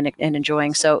celebrating and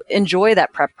enjoying. So enjoy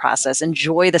that prep process,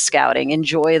 enjoy the scouting,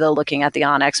 enjoy the looking at the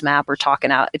onX map or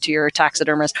talking out to your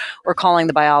taxidermist or calling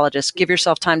the biologist. Give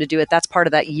yourself time to do it. That's part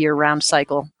of that year-round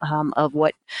cycle of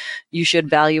what you should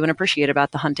value and appreciate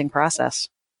about the hunting process.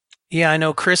 Yeah, I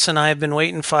know Chris and I have been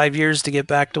waiting 5 years to get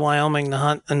back to Wyoming to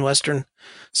hunt in Western.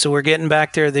 So we're getting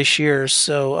back there this year.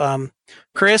 So,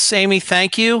 Chris, Amy,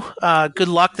 thank you. Good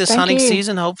luck this hunting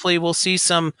season. Hopefully we'll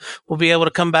be able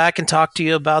to come back and talk to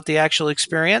you about the actual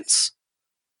experience.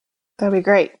 That'd be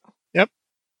great. Yep.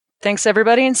 Thanks,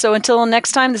 everybody. And so until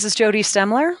next time, this is Jody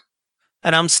Stemler.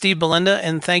 And I'm Steve Belinda,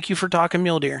 and thank you for talking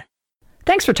mule deer.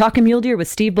 Thanks for talking mule deer with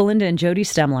Steve Belinda and Jody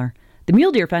Stemler. The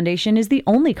Mule Deer Foundation is the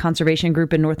only conservation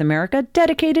group in North America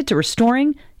dedicated to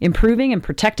restoring, improving, and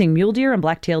protecting mule deer and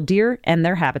black-tailed deer and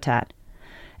their habitat.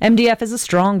 MDF is a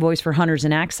strong voice for hunters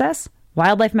in access,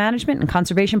 wildlife management, and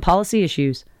conservation policy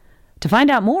issues. To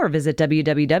find out more, visit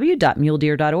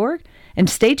www.muledeer.org and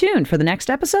stay tuned for the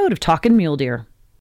next episode of Talkin' Mule Deer.